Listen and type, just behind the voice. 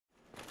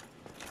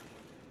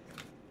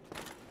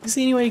You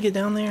see any way to get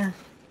down there?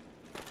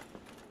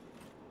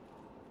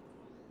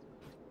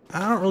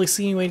 I don't really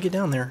see any way to get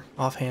down there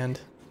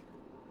offhand.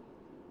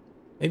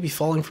 Maybe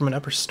falling from an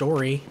upper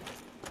story.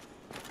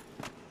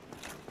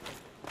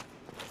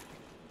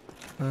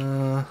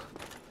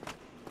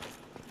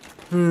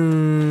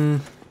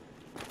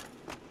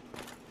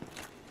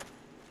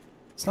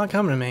 It's not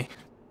coming to me.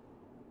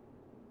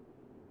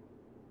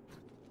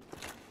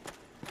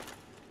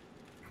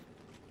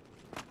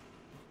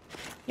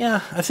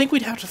 Yeah, I think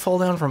we'd have to fall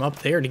down from up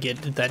there to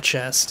get to that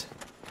chest.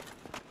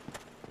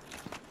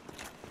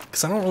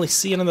 Because I don't really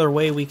see another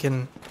way we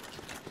can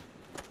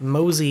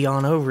mosey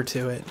on over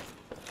to it.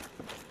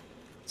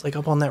 It's like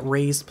up on that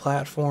raised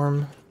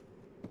platform.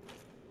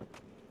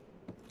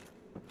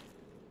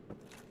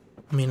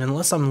 I mean,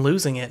 unless I'm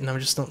losing it and I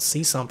just don't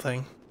see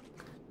something.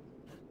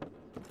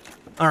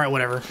 Alright,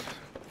 whatever.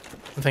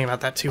 I'm thinking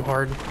about that too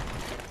hard.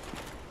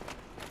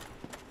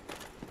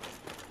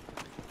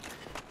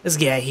 Let's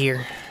get out of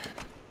here.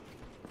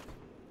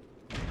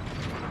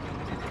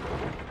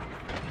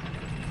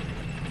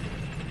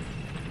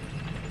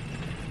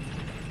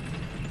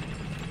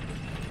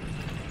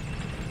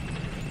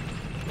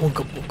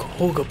 Ooga booga,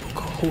 ooga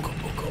booga, ooga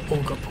booga,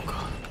 ooga booga.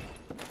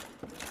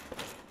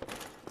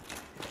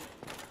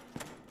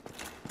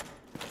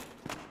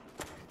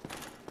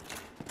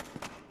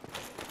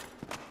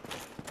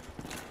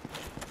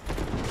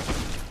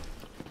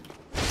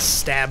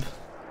 Stab.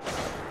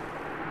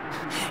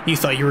 You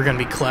thought you were gonna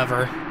be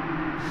clever.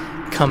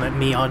 Come at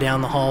me all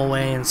down the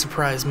hallway and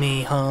surprise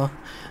me, huh?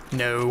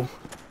 No.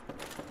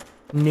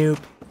 Nope.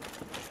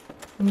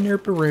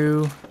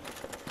 Nerperoo.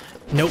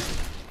 Nope.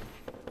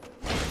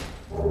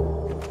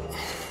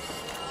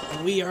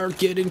 We are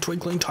getting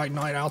Twinkling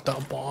Titanite out the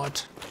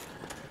bot.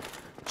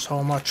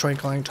 So much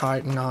Twinkling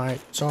Titanite.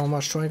 So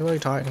much Twinkling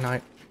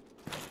Titanite.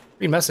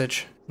 Read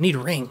message. Need a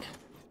ring.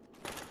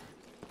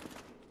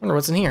 Wonder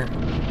what's in here.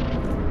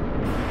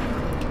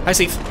 Hi,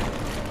 Steve.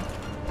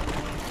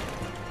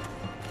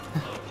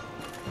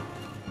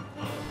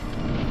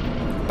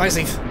 Bye,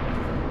 Steve.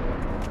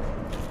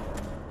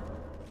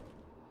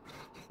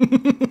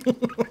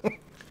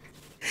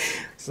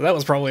 So that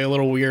was probably a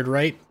little weird,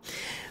 right?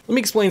 Let me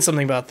explain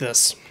something about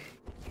this.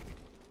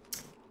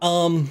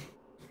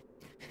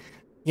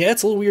 Yeah,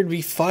 it's a little weird to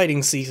be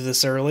fighting Seath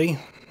this early.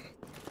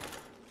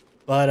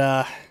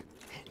 But,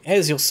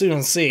 as you'll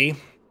soon see...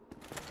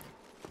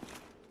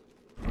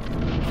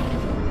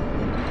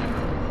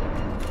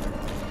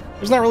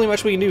 there's not really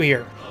much we can do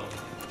here.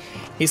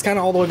 He's kind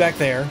of all the way back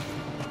there.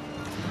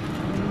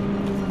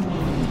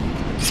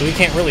 So we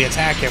can't really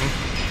attack him.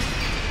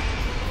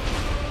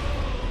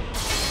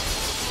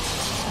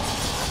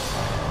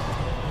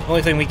 The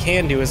only thing we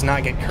can do is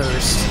not get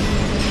cursed.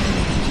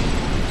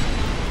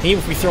 Even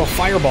if we throw a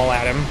fireball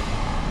at him,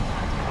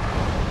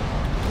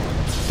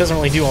 it doesn't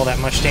really do all that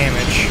much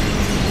damage.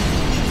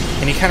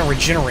 And he kind of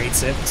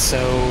regenerates it, so...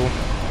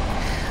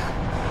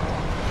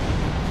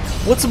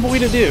 what's a boy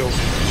to do?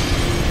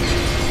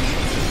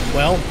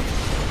 Well...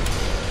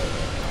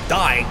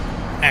 die,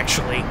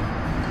 actually.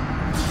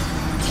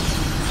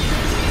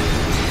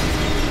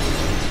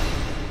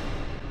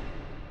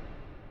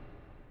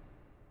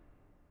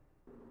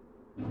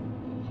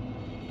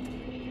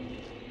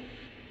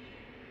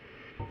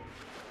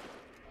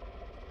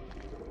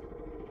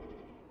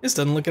 This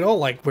doesn't look at all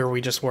like where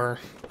we just were.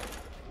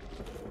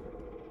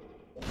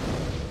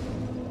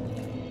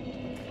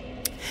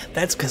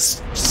 That's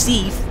because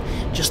Seath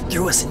just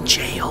threw us in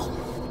jail.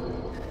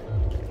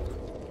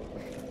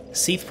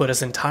 Seath put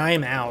us in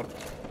time out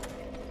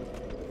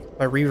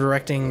by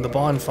redirecting the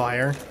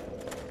bonfire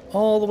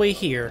all the way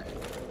here.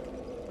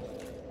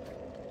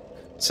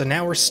 So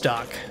now we're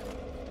stuck.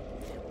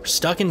 We're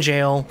stuck in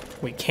jail.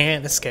 We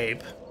can't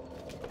escape.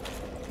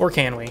 Or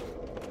can we?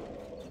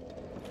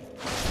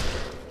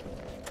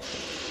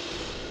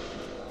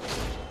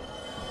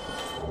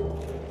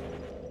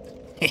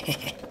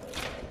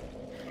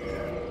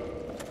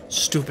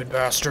 Stupid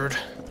bastard.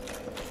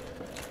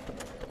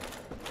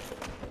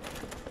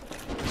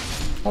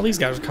 All these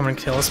guys are coming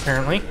to kill us,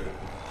 apparently.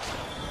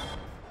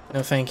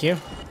 No thank you.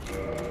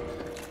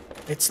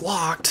 It's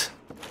locked.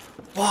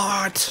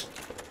 What?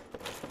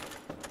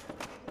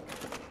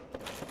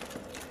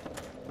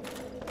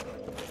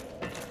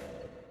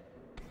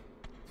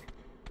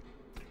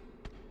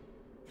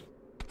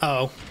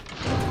 Uh-oh.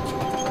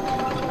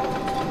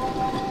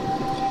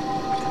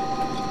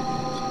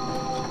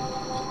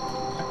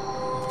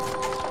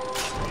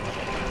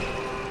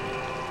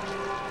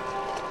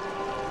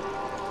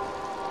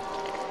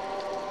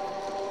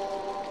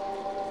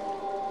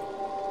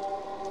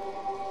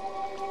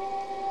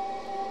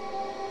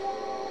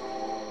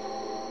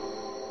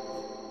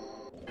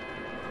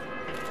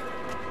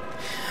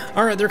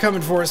 Alright, they're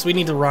coming for us. We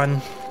need to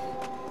run.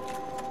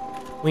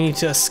 We need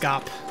to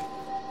escape.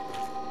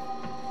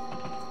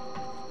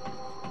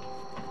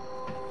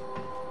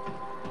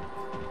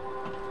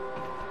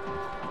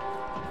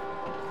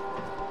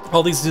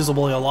 All these dudes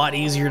will be a lot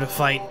easier to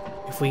fight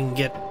if we can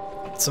get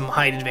some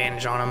height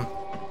advantage on them.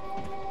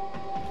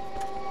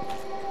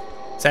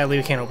 Sadly,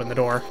 we can't open the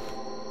door.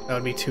 That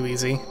would be too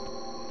easy.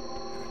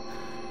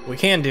 What we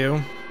can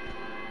do,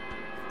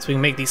 so we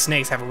can make these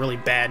snakes have a really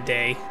bad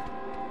day.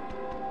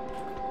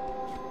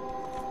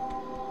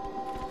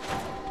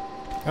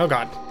 Oh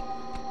god.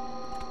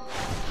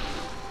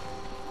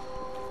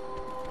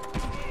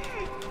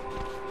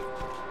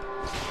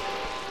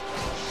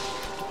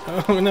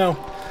 Oh no.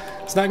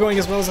 It's not going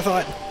as well as I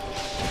thought.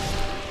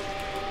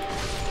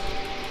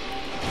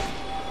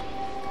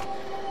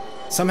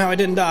 Somehow I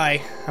didn't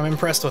die. I'm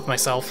impressed with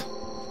myself.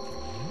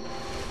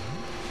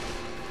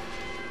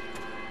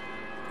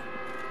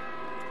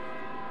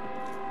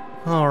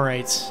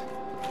 Alright.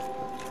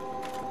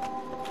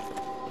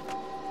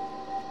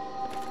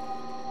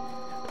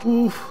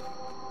 Oof.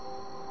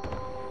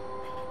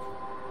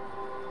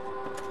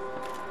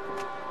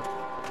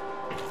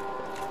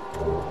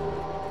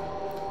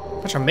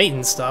 Bunch of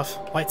maiden stuff.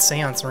 White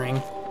seance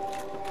ring.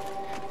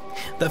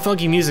 That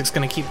funky music's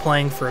gonna keep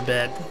playing for a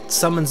bit. It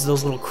summons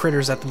those little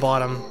critters at the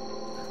bottom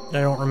that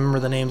I don't remember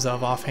the names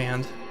of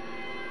offhand.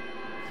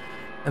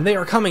 And they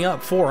are coming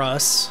up for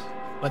us,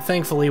 but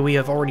thankfully we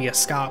have already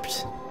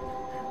escaped,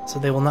 so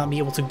they will not be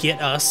able to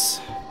get us.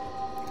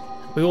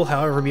 We will,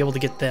 however, be able to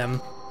get them.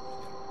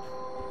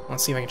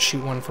 Let's see if I can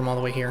shoot one from all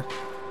the way here.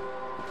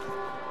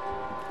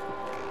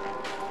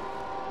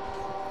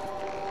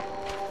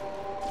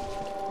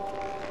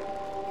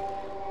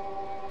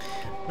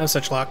 No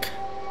such luck.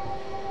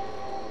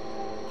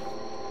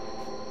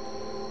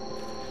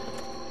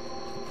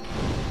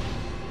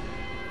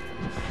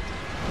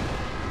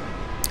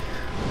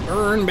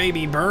 Burn,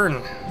 baby,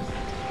 burn.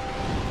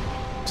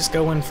 Just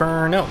go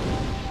inferno.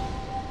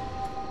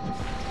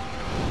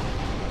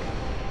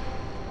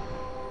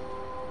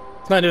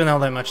 It's not doing all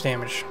that much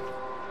damage.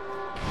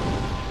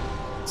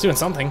 It's doing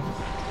something.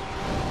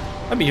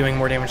 I'd be doing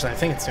more damage than I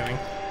think it's doing.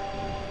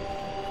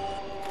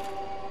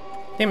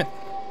 Damn it.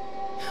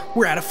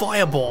 We're out of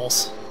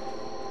fireballs.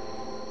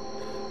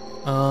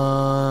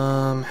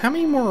 How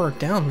many more are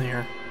down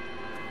there?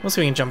 Let's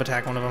see if we can jump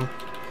attack one of them.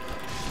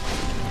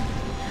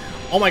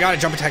 Oh my god, I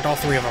jump attacked all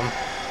three of them.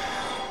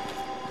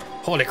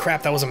 Holy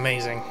crap, that was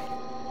amazing.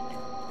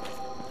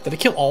 Did I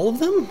kill all of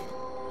them?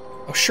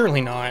 Oh,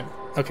 surely not.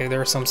 Okay, there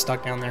are some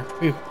stuck down there.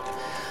 Ooh.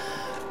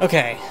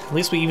 Okay, at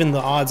least we evened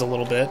the odds a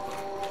little bit.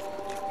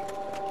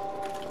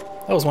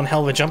 That was one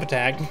hell of a jump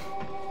attack.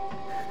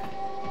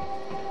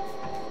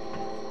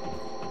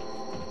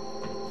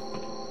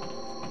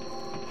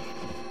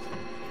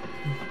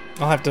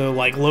 I'll have to,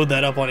 like, load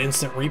that up on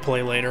instant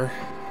replay later.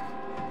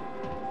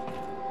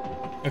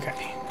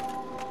 Okay.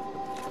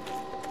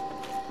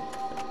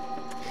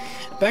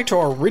 Back to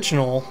our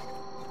original...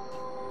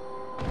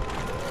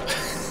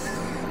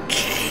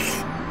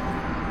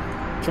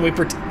 Can we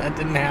pretend that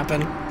didn't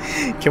happen?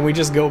 Can we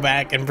just go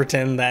back and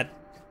pretend that...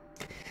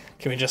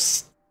 Can we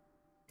just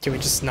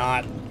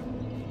not...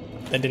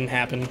 That didn't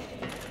happen?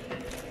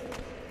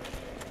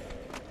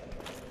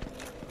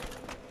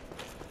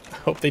 I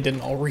hope they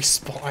didn't all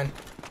respawn.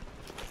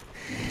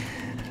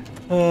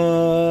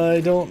 I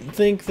don't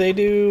think they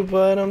do,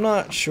 but I'm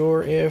not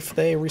sure if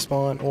they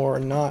respawn or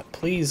not.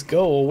 Please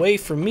go away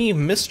from me,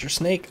 Mr.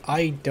 Snake.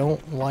 I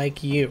don't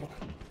like you.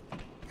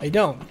 I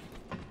don't.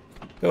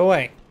 Go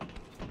away.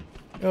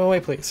 Go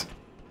away, please.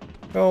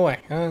 Go away.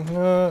 I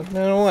don't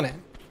want it.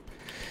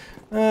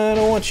 I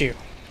don't want you.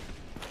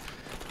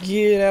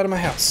 Get out of my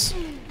house.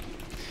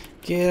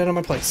 Get out of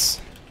my place.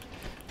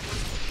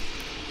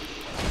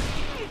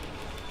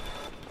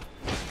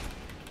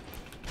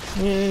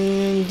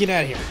 And get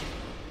out of here.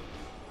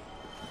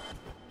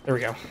 There we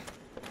go.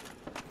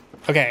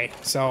 Okay,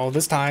 so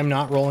this time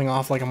not rolling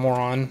off like a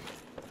moron.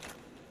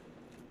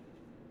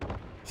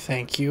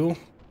 Thank you.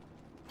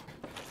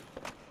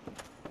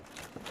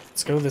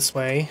 Let's go this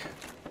way.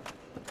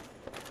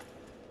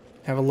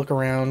 Have a look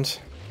around.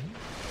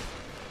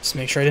 Just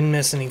make sure I didn't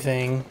miss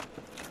anything.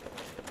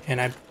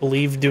 And I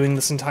believe doing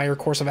this entire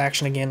course of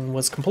action again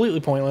was completely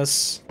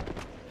pointless.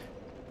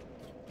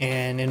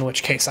 And in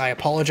which case I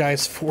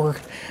apologize for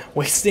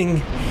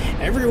wasting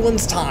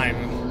everyone's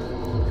time.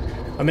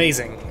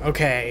 Amazing.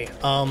 Okay,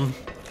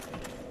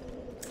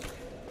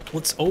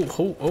 let's... Oh.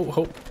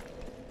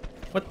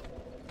 What?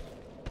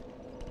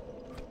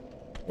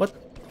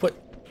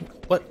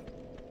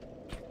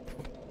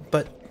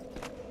 But...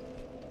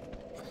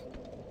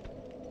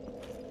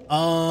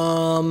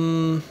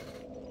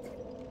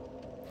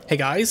 Hey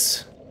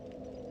guys.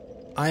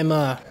 I'm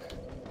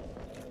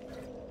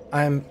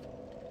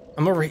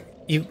over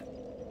here.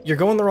 You're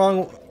going the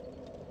wrong...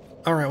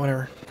 Alright,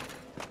 whatever.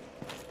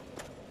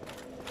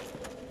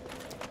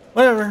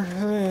 Whatever.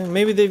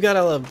 Maybe they've got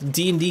a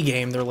D&D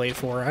game they're late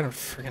for. I don't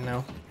freaking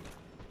know.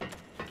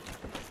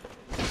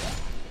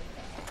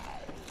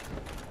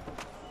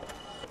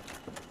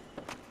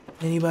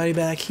 Anybody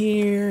back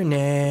here?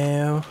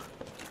 No.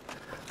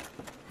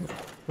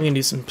 We can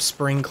do some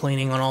spring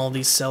cleaning on all of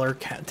these cellar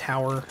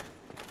tower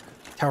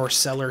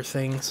cellar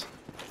things.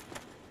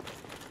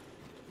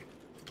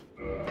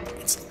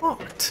 It's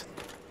locked.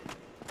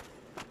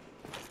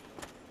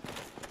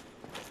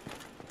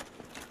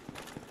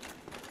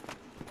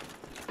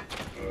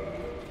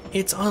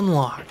 It's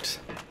unlocked.